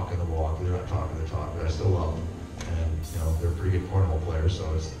not walking the walk, they're not talking the talk, but I still love them. And, you know, they're pretty good cornhole players,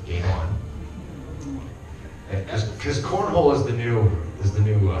 so it's game on. Because cornhole is the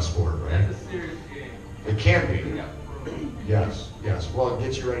new sport, right? That's a serious game. It can be. Yes. Well, it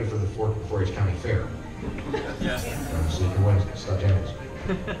gets you ready for the 4-H County Fair. Yeah. So you can win stuffed animals.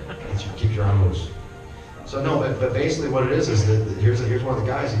 Keep your arm loose. So no, but basically what it is that here's one of the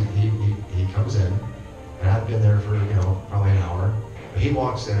guys. He comes in, and I've been there for probably an hour. But he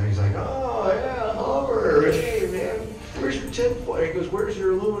walks in and he's like, oh yeah, Homer, hey man, where's your tinfoil? He goes, where's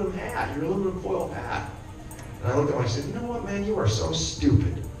your aluminum hat? Your aluminum foil hat? And I looked at him and I said, you know what, man, you are so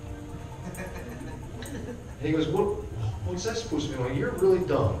stupid. And he goes, what's that supposed to be? Like, you're really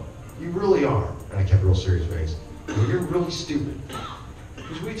dumb. You really are. And I kept a real serious face. You're really stupid.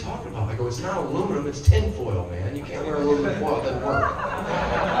 Because what are you talking about? I go, it's not aluminum, it's tinfoil, man. You can't wear aluminum foil, it doesn't work.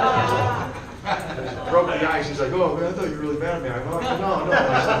 Broke the ice, he's like, oh man, I thought you were really mad at me. I go, no.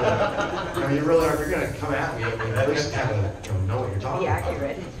 I said, you really are, if you're going to come at me, I mean, at least kind of know what you're talking about.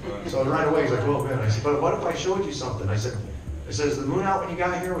 Accurate. So right away, he's like, oh man. I said, but what if I showed you something? I said, is the moon out when you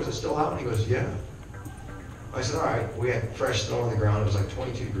got here? Was it still out? And he goes, yeah. I said, all right. We had fresh snow on the ground. It was like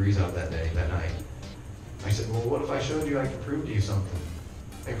 22 degrees out that night. I said, well, what if I showed you I can prove to you something?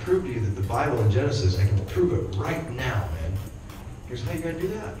 I can prove to you that the Bible in Genesis, I can prove it right now, man. He goes, how you going to do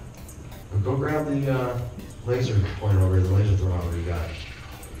that? Well, go grab the laser pointer over here, the laser thermometer you got.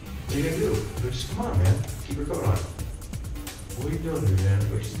 What are you going to do? He goes, just come on, man. Keep your coat on. What are you doing here, man?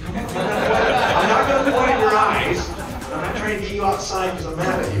 I'm not going to point at your eyes. I'm not trying to get you outside because I'm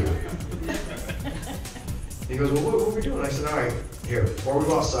mad at you. He goes, well, what are we doing? I said, all right, here, before we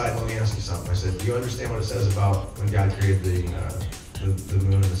go outside, let me ask you something. I said, do you understand what it says about when God created the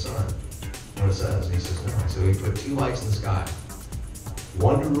moon and the sun? What it says? And he says, no. I said, we put two lights in the sky.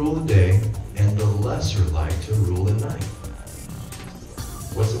 One to rule the day, and the lesser light to rule the night.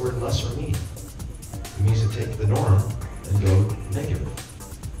 What's the word lesser mean? It means to take the norm and go negative,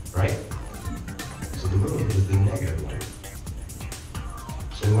 right? So the moon is the negative light.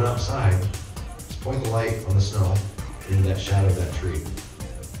 So we went outside, let's point the light on the snow into that shadow of that tree.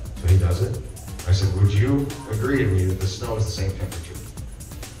 So he does it. I said, would you agree to me that the snow is the same temperature?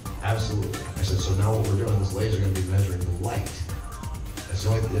 Absolutely. I said, so now what we're doing, this laser is going to be measuring the light. That's the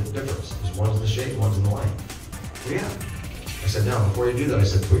only difference. Is one's in the shade, one's in the light. Well, yeah. I said, now before you do that, I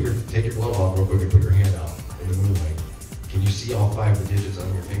said, take your glove off real quick and put your hand out in the moonlight. Can you see all 5 of the digits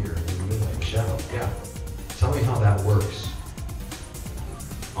on your finger in the moonlight, the shadow? Yeah. Tell me how that works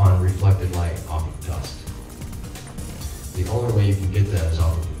on reflected light off of dust. The only way you can get that is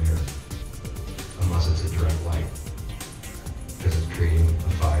off of a mirror, unless it's a direct light, because it's creating a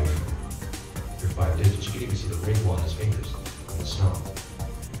 5 digits. You can even see the wrinkle on his fingers on the snow.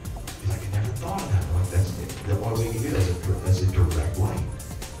 He's like, I never thought of that. I'm like, that's the only way you can do that is a direct light.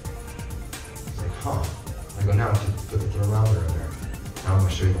 He's like, huh. I go, now to put the thermometer in there. Now I'm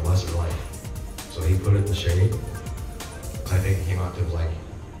going to show you the lesser light. So he put it in the shade. I think it came out to like,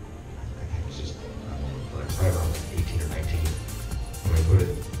 I think it was just, probably around 18 or 19. When I put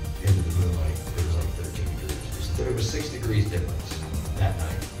it into the moonlight, it was like 13 degrees. It was 6 degrees difference that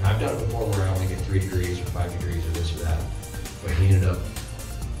night. And I've done it before where I only get 3 degrees or 5 degrees or this or that. But he ended up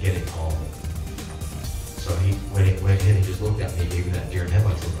getting all of it. So when it hit, he just looked at me, gave me that deer in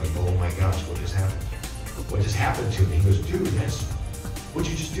headlights look like, oh my gosh, what just happened? What just happened to me? He goes, dude, what'd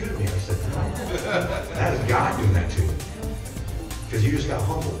you just do to me? I said, no, that is God doing that to you. Because you just got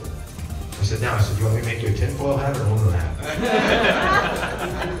humbled. I said, now, do you want me to make you a tinfoil hat or an aluminum hat?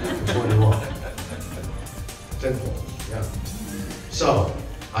 Which one do you want? Tinfoil, yeah. So,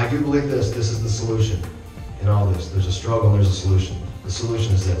 I do believe this is the solution in all this. There's a struggle and there's a solution. The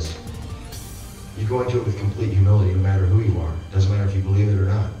solution is this. You go into it with complete humility no matter who you are. Doesn't matter if you believe it or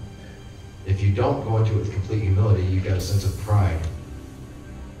not. If you don't go into it with complete humility, you've got a sense of pride.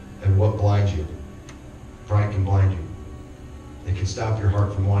 And what blinds you? Pride can blind you. It can stop your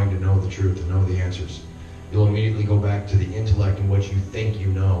heart from wanting to know the truth, to know the answers. You'll immediately go back to the intellect and what you think you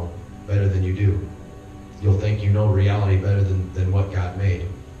know better than you do. You'll think you know reality better than what God made.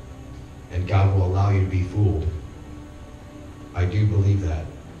 And God will allow you to be fooled. I do believe that.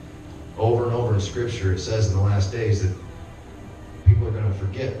 Over and over in Scripture, it says in the last days that people are going to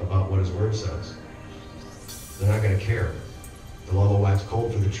forget about what His Word says. They're not going to care. The love will wax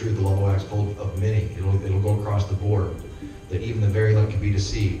cold for the truth. The love will wax cold of many. It'll go across the board. That even the very elect can be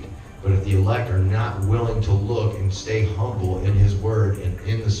deceived. But if the elect are not willing to look and stay humble in His Word and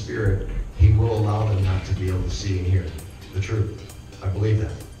in the Spirit, He will allow them not to be able to see and hear the truth. I believe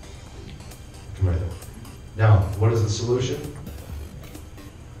that. Come right there. Now, what is the solution?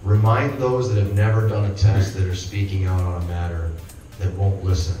 Remind those that have never done a test, that are speaking out on a matter, that won't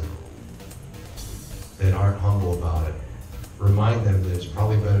listen, that aren't humble about it. Remind them that it's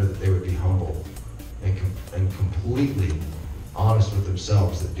probably better that they would be humble and completely honest with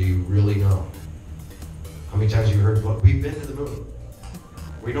themselves. That do you really know? How many times have you heard, well, we've been to the moon?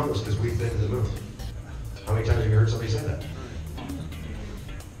 We know this because we've been to the moon. How many times have you heard somebody say that?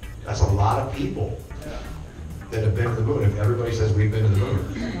 That's a lot of people that have been to the moon. If everybody says we've been to the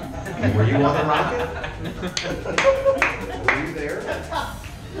moon. Were you on the rocket? Were you there?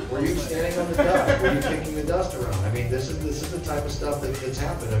 Were you standing on the dust? Were you kicking the dust around? I mean, this is the type of stuff that's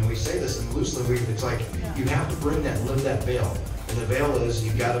happened. And we say this in loosely, it's like you have to bring that, live that veil. And the veil is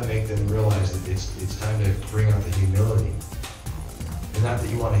you got to make them realize that it's time to bring out the humility. And not that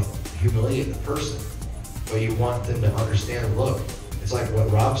you want to humiliate the person, but you want them to understand, look, it's like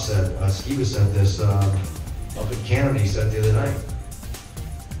what Rob said, Skiba said this up in Canada, he said the other night.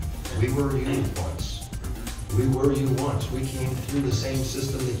 We were you once. We were you once. We came through the same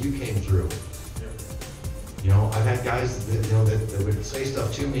system that you came through. You know, I've had guys that would say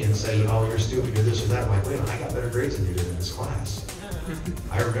stuff to me and say, oh, you're stupid, you're this or that. I'm like, wait a minute, I got better grades than you did in this class.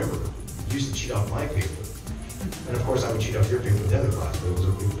 I remember, you used to cheat off my paper. And of course I would cheat off your paper in the other class, but it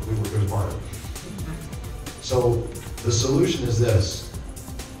was hard. So the solution is this: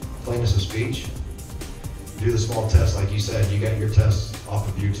 plainness of speech. Do the small test, like you said. You got your tests off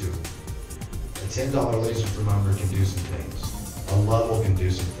of YouTube. A $10 laser thermometer can do some things. A level can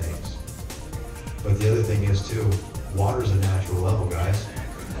do some things. But the other thing is too, water's a natural level, guys.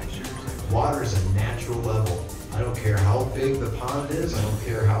 Water is a natural level. I don't care how big the pond is. I don't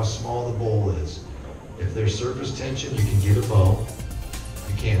care how small the bowl is. If there's surface tension, you can get a bow.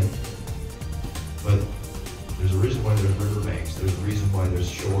 You can. But there's a reason why there's riverbanks. There's a reason why there's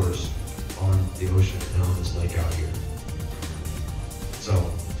shores on the ocean and on this lake out here. So,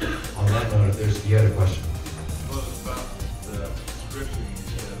 on that note, you had a question. Well, it's about the scripture you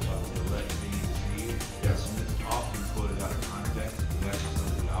said about the elect being deceived. Yes. And this is often quoted out of context. It actually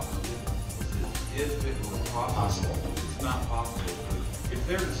says the opposite. It says, if it were possible. It's not possible. If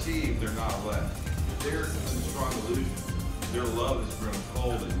they're deceived, they're not elect. If they're in a strong illusion, their love is grown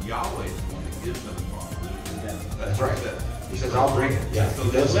cold, and Yahweh is the one that gives them a strong illusion. That's right. He says, I'll bring it. Yeah, so he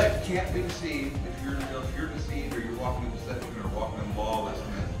the does. elect can't be deceived. If you're deceived, or you're walking in deception, or walking in lawlessness,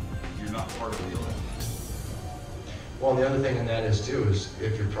 you're not part of the elect. Well, the other thing in that is too is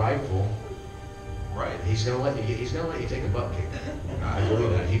if you're prideful, right? He's gonna let you take a butt kick. I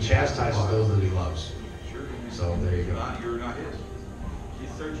believe that. He chastises those that He loves. Sure. So there you go. You're not his. He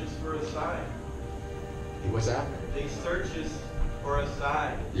searches for a sign. What's that? He searches for a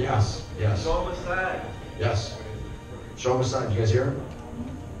sign. Yes, yes, Show him a sign. yes. Show him a sign. You guys hear him?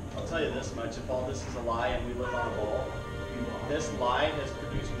 I'll tell you this much, if all this is a lie and we live on a ball, this lie has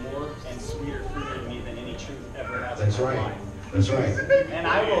produced more and sweeter fruit in me than any truth ever has That's in my right. life. That's right. And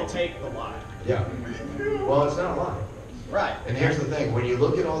I will take the lie. Yeah. Well, it's not a lie. Right. And here's the thing, when you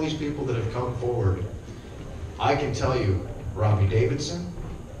look at all these people that have come forward, I can tell you, Robbie Davidson,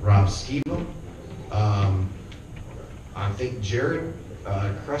 Rob Skiba, I think Jared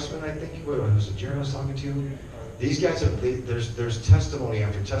Cressman, I think, was it Jared I was talking to? These guys have, there's testimony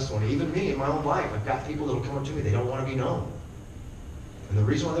after testimony. Even me in my own life, I've got people that will come up to me, they don't want to be known. And the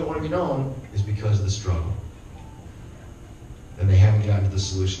reason why they want to be known is because of the struggle. And they haven't gotten to the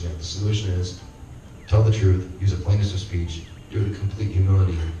solution yet. The solution is tell the truth, use a plainness of speech, do it with complete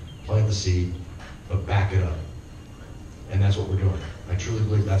humility, plant the seed, but back it up. And that's what we're doing. I truly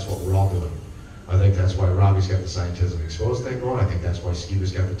believe that's what we're all doing. I think that's why Robbie's got the Scientism Exposed thing going. I think that's why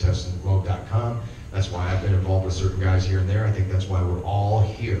Skiba's got the testandglobe.com. That's why I've been involved with certain guys here and there. I think that's why we're all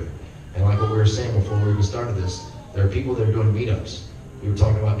here. And like what we were saying before we even started this, there are people that are doing meetups. We were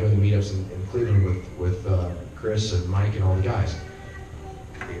talking about doing the meetups in Cleveland with Chris and Mike and all the guys.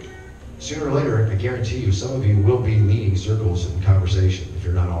 Sooner or later, I guarantee you, some of you will be leading circles in conversation if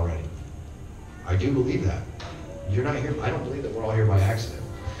you're not already. I do believe that. You're not here. I don't believe that we're all here by accident.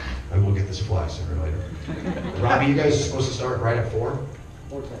 I will get this fly sooner or later. Robbie, you guys are supposed to start right at 4?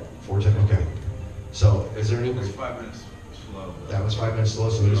 4:10. 4:10, okay. So, is there any... It's 5 minutes slow. That was 5 minutes slow,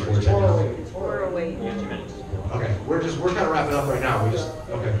 so it is 4:10 now. 4:08. You have 2 minutes. Okay, we're kind of wrapping up right now.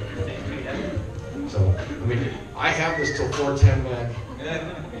 Okay. So, I mean, I have this till 4:10, man.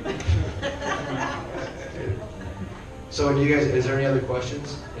 So, do you guys, is there any other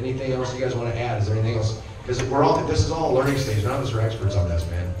questions? Anything else you guys want to add? Is there anything else? Because this is all a learning stage. None of us are experts on this,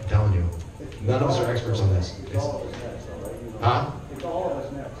 man. I'm telling you. None of us are experts on this. Huh? It's all of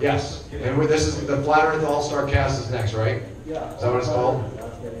us next. Yes. And this is the Flat Earth All-Star Cast is next, right? Yeah. Is that what it's called?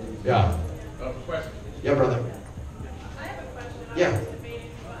 Yeah. Question. Yeah, brother. I have a question. Yeah. I was debating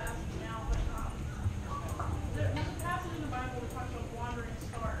what I'm asking now, but there's a passage in the Bible that talks about wandering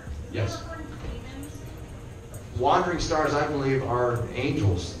stars. Is Yes. that referring to demons? Wandering stars, I believe, are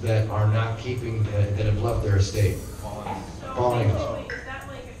angels that are not keeping, that have left their estate. So Fallen angels. basically, is that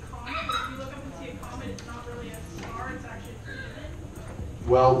like a comet? Like if you look up and see a comet, it's not really a star, it's actually a demon?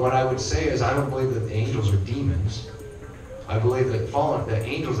 Well, what I would say is I don't believe that the angels are demons. I believe that the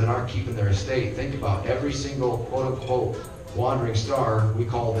angels that aren't keeping their estate, think about every single quote-unquote wandering star, we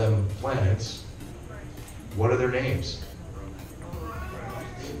call them planets. What are their names?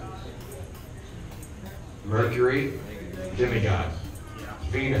 Mercury, demigod.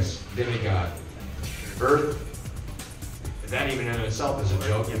 Venus, demigod. Earth, that even in itself is a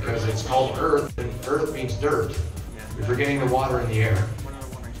joke because it's called Earth, and Earth means dirt. You're forgetting the water in the air.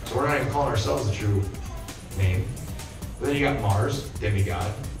 So we're not even calling ourselves the true name. But then you got Mars,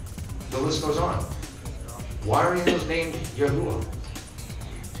 demigod. The list goes on. Why are any of those named Yahuwah?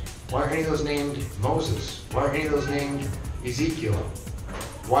 Why are any of those named Moses? Why are any of those named Ezekiel?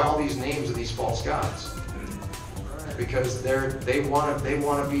 Why all these names of these false gods? Because they want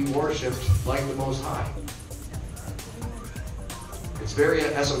to be worshipped like the Most High. It's very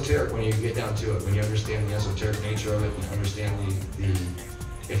esoteric when you get down to it, when you understand the esoteric nature of it and understand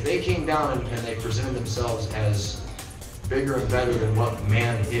if they came down and they presented themselves as bigger and better than what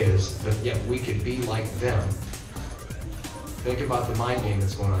man is, but yet we could be like them. Think about the mind game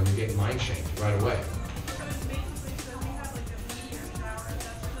that's going on. You're getting mind shamed right away. So it's basically, so we have like a meteor shower, that's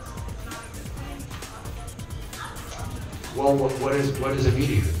just, it's not a good thing. Well, what is a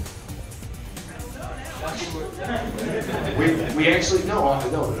meteor? We actually no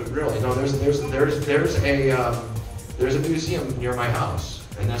really no. There's a museum near my house,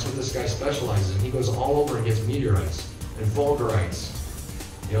 and that's what this guy specializes in. He goes all over and gets meteorites and fulgurites.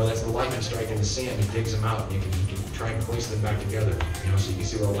 You know, that's the lightning strike in the sand. He digs them out, and he can try and place them back together. You know, so you can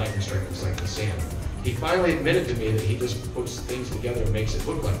see what a lightning strike looks like in the sand. He finally admitted to me that he just puts things together and makes it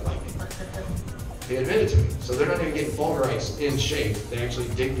look like lightning. He admitted to me. So they're not even getting fulgurites in shape. They actually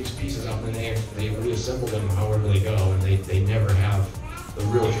dig these pieces out and then they reassemble them however they go, and they never have the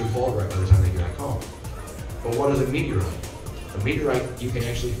real true fulgurite by the time they get back home. But what is a meteorite? A meteorite, you can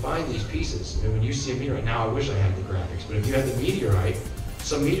actually find these pieces. And when you see a meteorite, now I wish I had the graphics, but if you had the meteorite,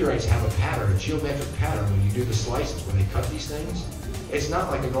 some meteorites have a pattern, a geometric pattern when you do the slices, when they cut these things. It's not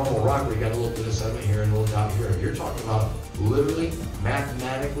like a normal rock where you got a little bit of sediment here and a little dot here. You're talking about literally,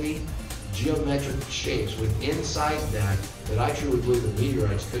 mathematically, geometric shapes with inside that I truly believe that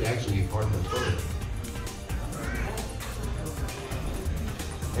meteorites could actually be part of the firmament.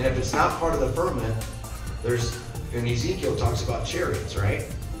 And if it's not part of the firmament, there's, and Ezekiel talks about chariots, right?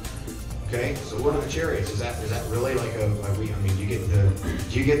 Okay, so what are the chariots? Is that really like a, I mean, do you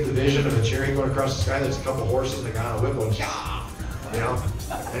get the vision of a chariot going across the sky? There's a couple horses that got on a whip going, yeah, you know,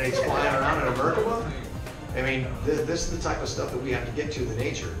 and it's flying around in a Merkaba. I mean, this is the type of stuff that we have to get to in the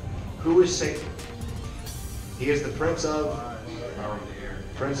nature. Who is Satan? He is the prince of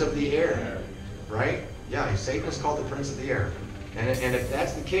the air, right? Yeah, Satan is called the prince of the air. And if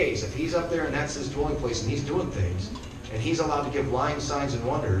that's the case, if he's up there and that's his dwelling place and he's doing things, and he's allowed to give lying signs and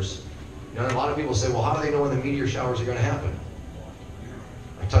wonders, you know, a lot of people say, well, how do they know when the meteor showers are going to happen?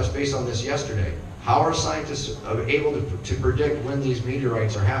 I touched base on this yesterday. How are scientists able to predict when these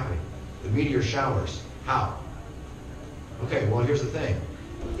meteorites are happening? The meteor showers. How? Okay, well, here's the thing.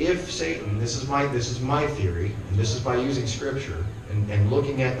 If Satan, this is my theory, and this is by using scripture and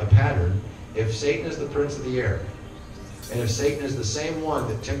looking at a pattern, if Satan is the prince of the air, and if Satan is the same one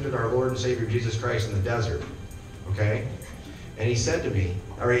that tempted our Lord and Savior Jesus Christ in the desert, okay? And he said to me,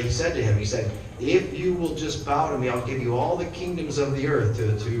 or he said to him, he said, if you will just bow to me, I'll give you all the kingdoms of the earth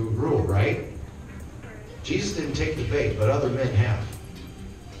to rule, right? Jesus didn't take the bait, but other men have.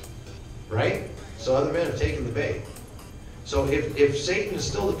 Right? So other men have taken the bait. So if Satan is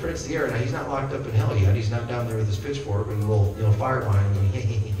still the prince of the air, now he's not locked up in hell yet, he's not down there with his pitchfork and a little, you know, fire behind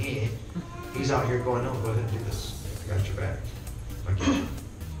him. He's out here going, no, go ahead and do this. I got your back. I get you.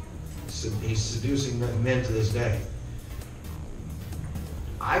 He's seducing men to this day.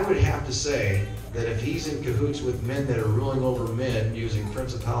 I would have to say that if he's in cahoots with men that are ruling over men using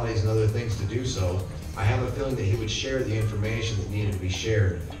principalities and other things to do so, I have a feeling that he would share the information that needed to be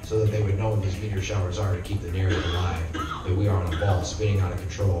shared so that they would know when these meteor showers are to keep the narrative alive, that we are on a ball spinning out of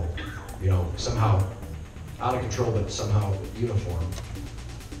control, you know, somehow out of control but somehow uniform.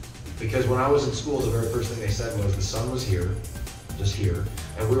 Because when I was in school, the very first thing they said was the sun was here, just here,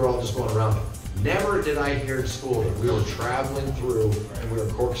 and we were all just going around it. Never did I hear in school that we were traveling through and we were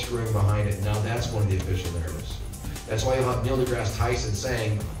corkscrewing behind it. Now that's one of the official narratives. That's why you'll have Neil deGrasse Tyson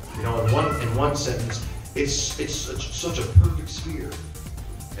saying, you know, in one sentence, it's such a perfect sphere.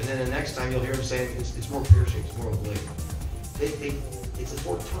 And then the next time you'll hear him saying it's more pear-shaped, it's more oblique. It's a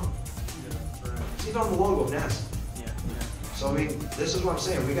forked tongue. See it on the logo of NASA. So I mean, this is what I'm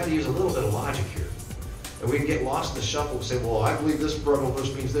saying. We got to use a little bit of logic here. And we can get lost in the shuffle and say, well, I believe this Bible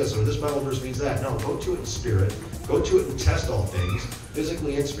verse means this, or this Bible verse means that. No, go to it in spirit. Go to it and test all things,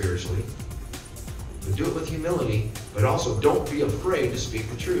 physically and spiritually. But do it with humility, but also don't be afraid to speak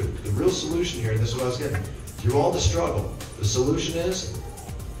the truth. The real solution here, and this is what I was getting, through all the struggle, the solution is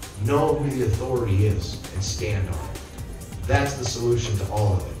know who the authority is and stand on it. That's the solution to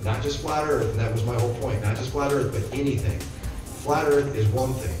all of it. Not just flat earth, and that was my whole point. Not just flat earth, but anything. Flat earth is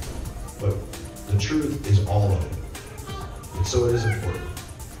one thing, but the truth is all of it. And so it is important.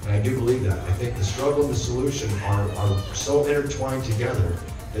 And I do believe that. I think the struggle and the solution are so intertwined together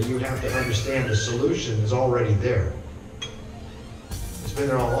that you have to understand the solution is already there. It's been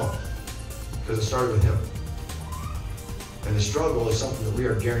there all along, because it started with him. And the struggle is something that we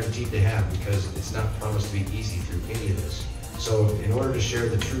are guaranteed to have because it's not promised to be easy through any of this. So in order to share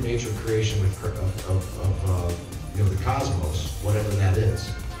the true nature of creation of you know, the cosmos, whatever that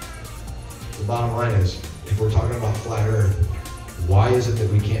is, the bottom line is, if we're talking about flat earth, why is it that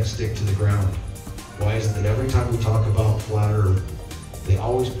we can't stick to the ground? Why is it that every time we talk about flat earth, they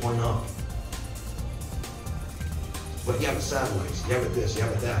always point up? But you have the satellites, you have it this, you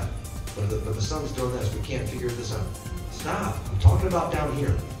have it that. But the sun's doing this, we can't figure this out. Stop, I'm talking about down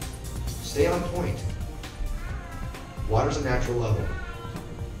here. Stay on point. Water's a natural level.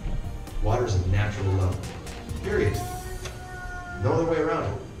 Water's a natural level. Period. No other way around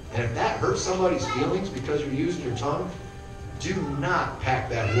it. And if that hurts somebody's feelings because you're using your tongue, do not pack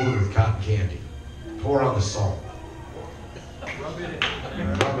that wound with cotton candy. Pour on the salt. Rub it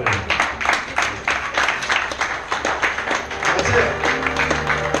in.